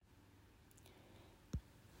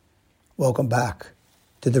Welcome back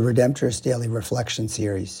to the Redemptorist Daily Reflection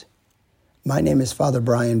Series. My name is Father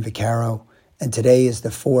Brian Vaccaro, and today is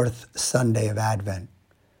the fourth Sunday of Advent.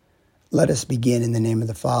 Let us begin in the name of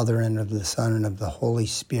the Father, and of the Son, and of the Holy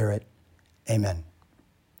Spirit. Amen.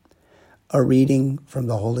 A reading from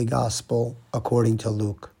the Holy Gospel according to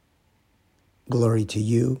Luke. Glory to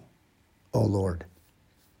you, O Lord.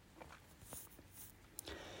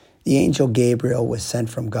 The angel Gabriel was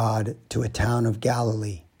sent from God to a town of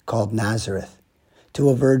Galilee called Nazareth, to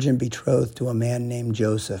a virgin betrothed to a man named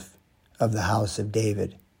Joseph of the house of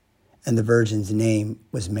David, and the virgin's name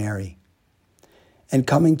was Mary. And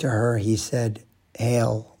coming to her, he said,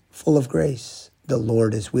 "Hail, full of grace, the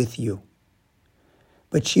Lord is with you."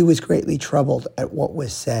 But she was greatly troubled at what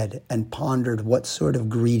was said, and pondered what sort of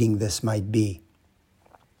greeting this might be.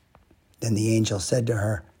 Then the angel said to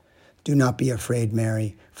her, "Do not be afraid,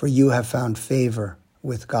 Mary, for you have found favor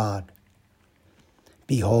with God.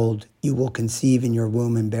 Behold, you will conceive in your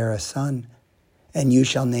womb and bear a son, and you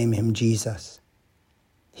shall name him Jesus.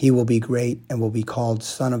 He will be great and will be called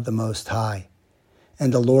Son of the Most High,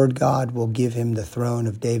 and the Lord God will give him the throne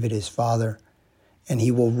of David his father, and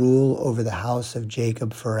he will rule over the house of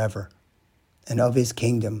Jacob forever, and of his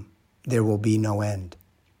kingdom there will be no end."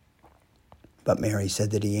 But Mary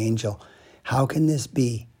said to the angel, "How can this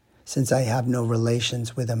be, since I have no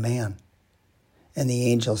relations with a man?" And the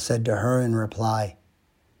angel said to her in reply,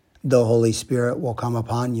 "The Holy Spirit will come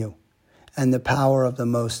upon you, and the power of the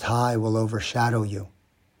Most High will overshadow you.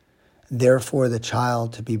 Therefore the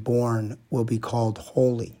child to be born will be called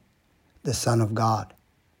Holy, the Son of God.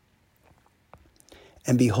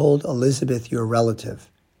 And behold, Elizabeth, your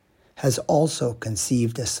relative, has also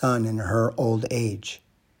conceived a son in her old age,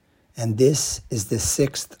 and this is the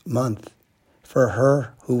 6th month for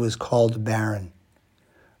her who was called barren,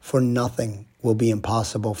 for nothing will be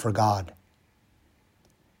impossible for God."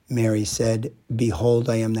 Mary said, "Behold,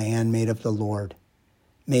 I am the handmaid of the Lord.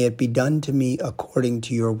 May it be done to me according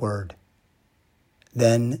to your word."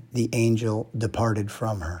 Then the angel departed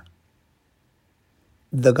from her.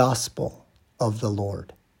 The Gospel of the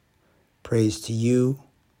Lord. Praise to you,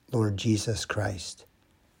 Lord Jesus Christ.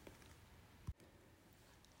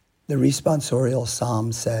 The responsorial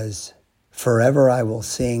psalm says, "Forever I will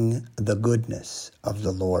sing the goodness of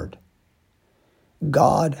the Lord."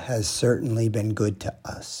 God has certainly been good to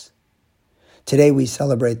us. Today we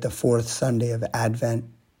celebrate the fourth Sunday of Advent,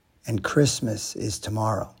 and Christmas is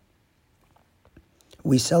tomorrow.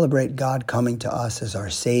 We celebrate God coming to us as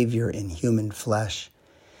our Savior in human flesh,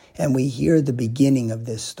 and we hear the beginning of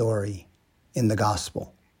this story in the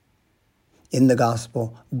Gospel. In the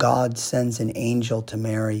Gospel, God sends an angel to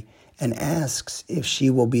Mary and asks if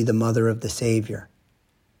she will be the mother of the Savior,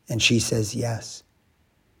 and she says yes.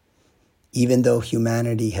 Even though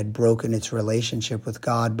humanity had broken its relationship with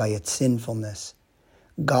God by its sinfulness,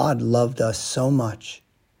 God loved us so much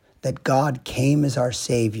that God came as our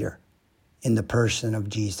Savior in the person of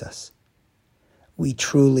Jesus. We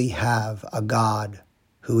truly have a God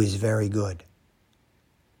who is very good.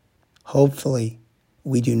 Hopefully,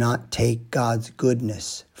 we do not take God's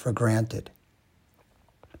goodness for granted.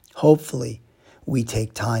 Hopefully, we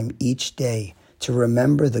take time each day to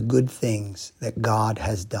remember the good things that God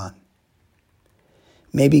has done.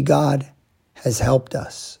 Maybe God has helped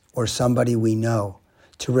us or somebody we know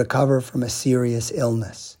to recover from a serious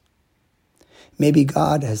illness. Maybe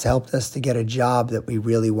God has helped us to get a job that we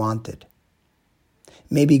really wanted.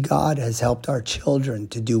 Maybe God has helped our children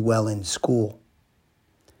to do well in school.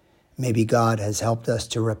 Maybe God has helped us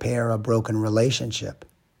to repair a broken relationship.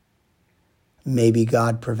 Maybe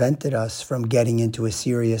God prevented us from getting into a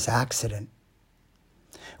serious accident.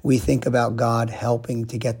 We think about God helping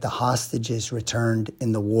to get the hostages returned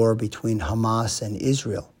in the war between Hamas and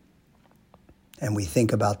Israel. And we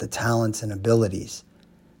think about the talents and abilities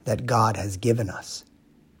that God has given us.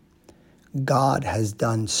 God has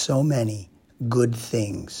done so many good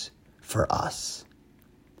things for us.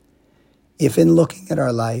 If in looking at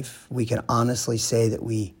our life, we can honestly say that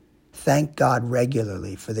we thank God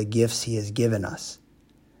regularly for the gifts he has given us,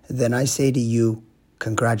 then I say to you,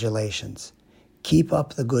 congratulations. Keep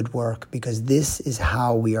up the good work, because this is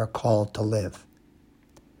how we are called to live.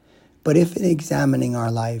 But if in examining our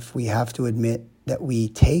life, we have to admit that we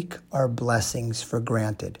take our blessings for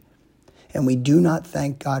granted, and we do not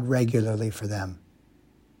thank God regularly for them,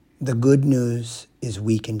 the good news is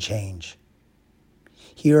we can change.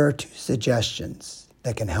 Here are 2 suggestions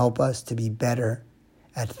that can help us to be better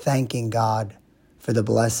at thanking God for the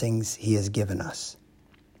blessings he has given us.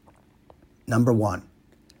 Number 1,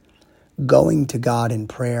 going to God in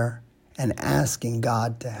prayer and asking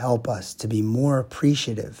God to help us to be more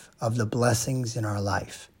appreciative of the blessings in our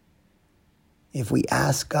life. If we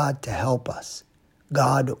ask God to help us,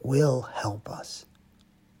 God will help us.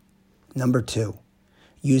 Number 2,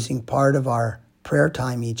 using part of our prayer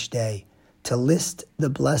time each day to list the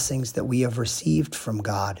blessings that we have received from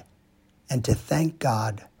God and to thank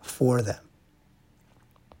God for them.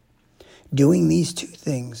 Doing these 2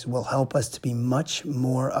 things will help us to be much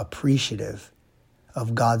more appreciative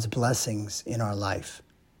of God's blessings in our life.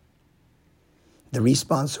 The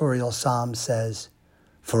responsorial psalm says,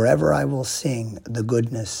 "Forever I will sing the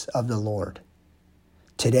goodness of the Lord."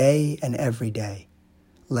 Today and every day,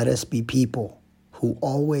 let us be people who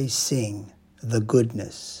always sing the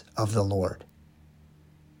goodness of the Lord.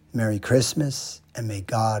 Merry Christmas, and may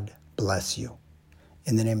God bless you.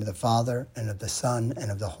 In the name of the Father, and of the Son,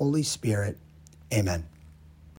 and of the Holy Spirit, amen.